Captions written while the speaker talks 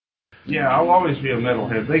Yeah, I'll always be a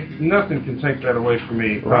metalhead. Nothing can take that away from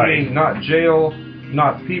me. Right. I mean, not jail,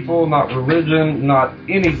 not people, not religion, not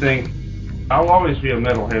anything. I'll always be a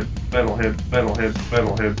metalhead, metalhead, metalhead,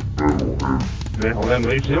 metalhead,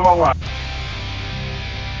 metalhead, metalhead.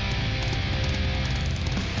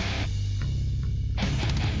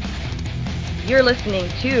 You're listening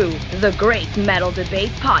to the Great Metal Debate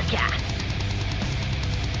Podcast.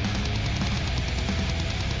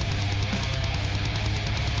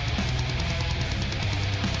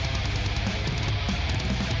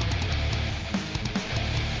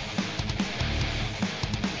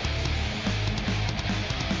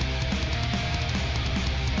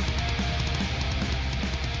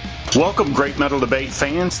 Welcome, Great Metal Debate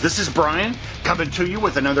fans. This is Brian, coming to you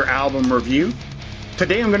with another album review.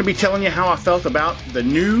 Today I'm going to be telling you how I felt about the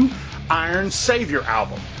new Iron Savior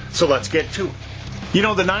album. So let's get to it. You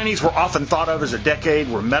know, the 90s were often thought of as a decade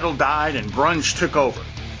where metal died and grunge took over.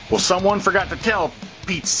 Well, someone forgot to tell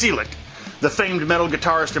Pete Seelick, the famed metal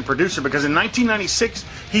guitarist and producer, because in 1996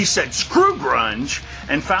 he said screw grunge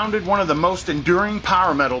and founded one of the most enduring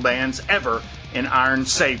power metal bands ever in Iron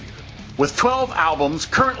Savior. With 12 albums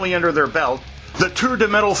currently under their belt, the Tour de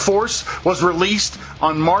Metal Force was released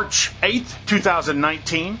on March 8,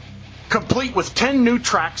 2019, complete with 10 new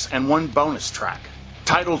tracks and one bonus track.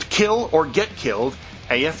 Titled Kill or Get Killed,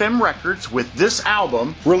 AFM Records, with this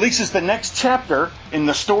album, releases the next chapter in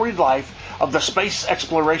the storied life of the space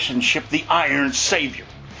exploration ship the Iron Savior.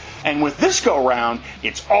 And with this go-round,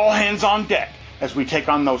 it's all hands on deck as we take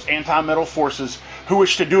on those anti-metal forces who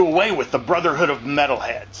wish to do away with the Brotherhood of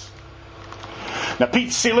Metalheads. Now, Pete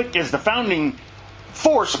Seelick is the founding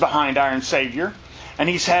force behind Iron Savior, and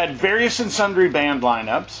he's had various and sundry band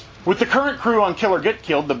lineups. With the current crew on Kill or Get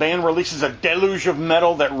Killed, the band releases a deluge of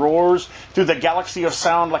metal that roars through the galaxy of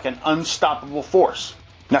sound like an unstoppable force.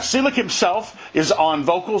 Now, Seelick himself is on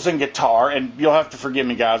vocals and guitar, and you'll have to forgive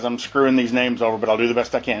me, guys, I'm screwing these names over, but I'll do the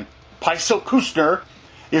best I can. Paisel Kustner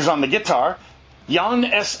is on the guitar, Jan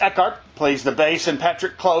S. Eckhart plays the bass, and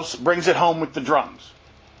Patrick Close brings it home with the drums.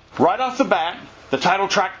 Right off the bat, the title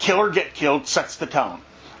track Kill or Get Killed sets the tone.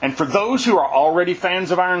 And for those who are already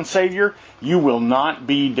fans of Iron Savior, you will not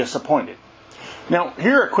be disappointed. Now,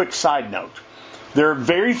 here a quick side note. There are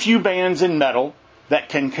very few bands in metal that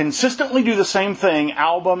can consistently do the same thing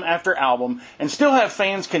album after album and still have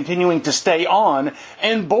fans continuing to stay on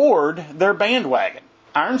and board their bandwagon.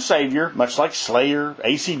 Iron Savior, much like Slayer,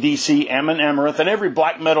 AC/DC, Amon Amarth, and every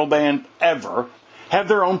black metal band ever, have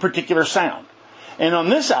their own particular sound. And on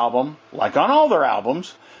this album, like on all their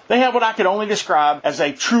albums, they have what I could only describe as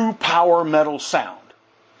a true power metal sound.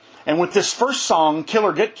 And with this first song, Kill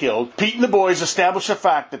or Get Killed, Pete and the boys establish the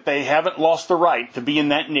fact that they haven't lost the right to be in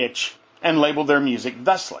that niche and label their music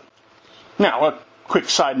thusly. Now, a quick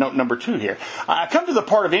side note number 2 here. I come to the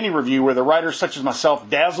part of any review where the writers such as myself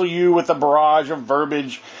dazzle you with a barrage of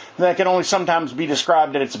verbiage that can only sometimes be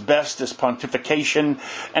described at its best as pontification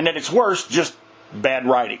and at its worst just bad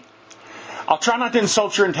writing. I'll try not to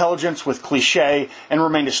insult your intelligence with cliche and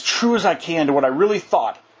remain as true as I can to what I really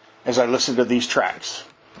thought as I listened to these tracks.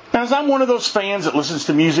 Now, as I'm one of those fans that listens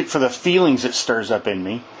to music for the feelings it stirs up in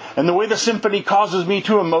me, and the way the symphony causes me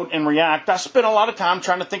to emote and react, I spent a lot of time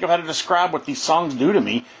trying to think of how to describe what these songs do to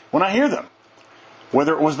me when I hear them.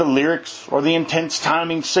 Whether it was the lyrics, or the intense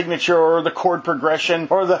timing signature, or the chord progression,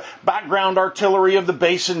 or the background artillery of the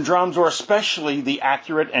bass and drums, or especially the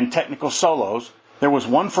accurate and technical solos, there was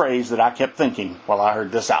one phrase that I kept thinking while I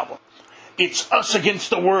heard this album. It's us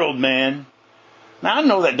against the world, man. Now, I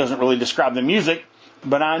know that doesn't really describe the music,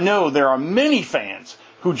 but I know there are many fans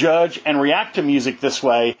who judge and react to music this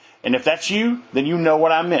way, and if that's you, then you know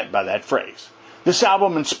what I meant by that phrase. This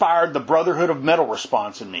album inspired the Brotherhood of Metal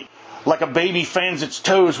response in me. Like a baby fans its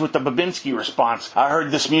toes with the Babinski response, I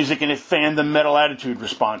heard this music and it fanned the Metal Attitude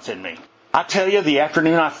response in me. I tell you, the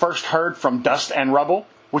afternoon I first heard From Dust and Rubble,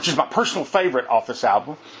 which is my personal favorite off this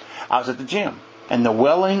album, I was at the gym. And the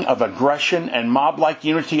welling of aggression and mob-like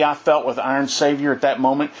unity I felt with Iron Savior at that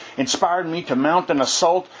moment inspired me to mount an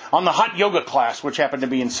assault on the hot yoga class, which happened to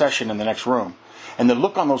be in session in the next room. And the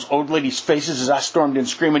look on those old ladies' faces as I stormed in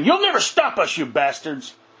screaming, "You'll never stop us, you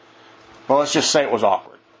bastards!" Well, let's just say it was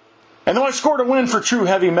awkward. And though I scored a win for true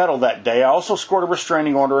heavy metal that day, I also scored a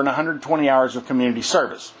restraining order and 120 hours of community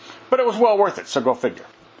service. But it was well worth it, so go figure.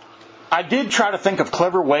 I did try to think of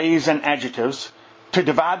clever ways and adjectives to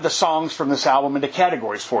divide the songs from this album into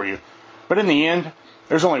categories for you. But in the end,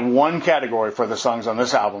 there's only one category for the songs on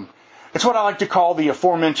this album. It's what I like to call the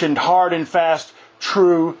aforementioned hard and fast,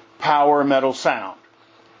 true power metal sound.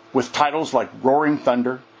 With titles like Roaring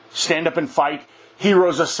Thunder, Stand Up and Fight,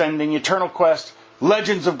 Heroes Ascending, Eternal Quest,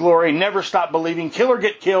 Legends of Glory, Never Stop Believing, Kill or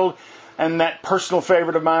Get Killed, and that personal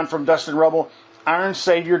favorite of mine from Dust and Rubble, Iron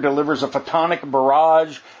Savior delivers a photonic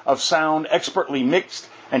barrage of sound expertly mixed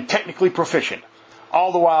and technically proficient,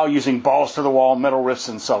 all the while using balls-to-the-wall metal riffs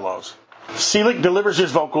and solos. Seelig delivers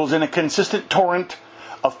his vocals in a consistent torrent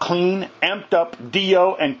of clean, amped-up,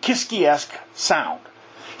 Dio and Kiski-esque sound.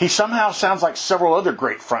 He somehow sounds like several other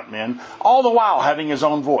great frontmen, all the while having his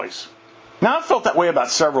own voice. Now, I've felt that way about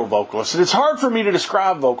several vocalists, and it's hard for me to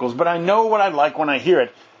describe vocals, but I know what I like when I hear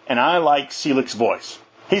it, and I like Seelig's voice.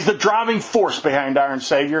 He's the driving force behind Iron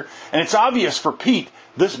Savior, and it's obvious for Pete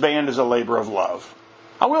this band is a labor of love.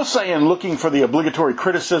 I will say, in looking for the obligatory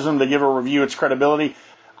criticism to give a review its credibility,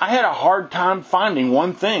 I had a hard time finding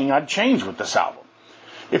one thing I'd change with this album.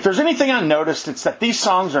 If there's anything I noticed, it's that these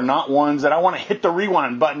songs are not ones that I want to hit the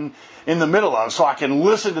rewind button in the middle of so I can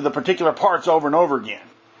listen to the particular parts over and over again.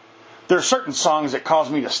 There are certain songs that cause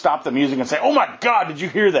me to stop the music and say, oh my God, did you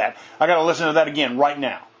hear that? I got to listen to that again right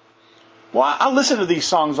now. Well, I listen to these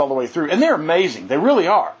songs all the way through, and they're amazing. They really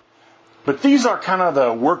are. But these are kind of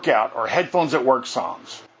the workout or headphones at work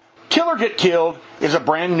songs. Kill or Get Killed is a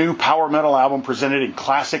brand new power metal album presented in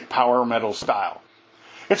classic power metal style.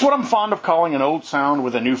 It's what I'm fond of calling an old sound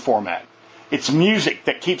with a new format. It's music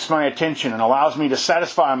that keeps my attention and allows me to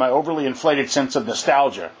satisfy my overly inflated sense of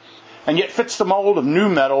nostalgia, and yet fits the mold of new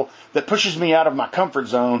metal that pushes me out of my comfort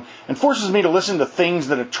zone and forces me to listen to things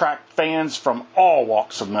that attract fans from all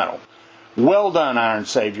walks of metal. Well done, Iron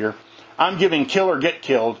Savior. I'm giving Kill or Get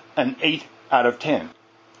Killed an 8 out of 10.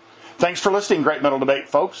 Thanks for listening, Great Metal Debate,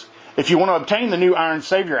 folks. If you want to obtain the new Iron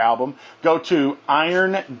Savior album, go to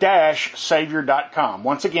iron-savior.com.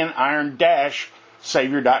 Once again,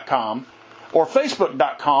 iron-savior.com, or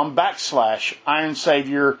facebook.com/Iron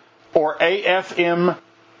Savior, or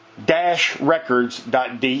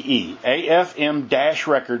afm-records.de.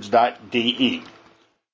 afm-records.de.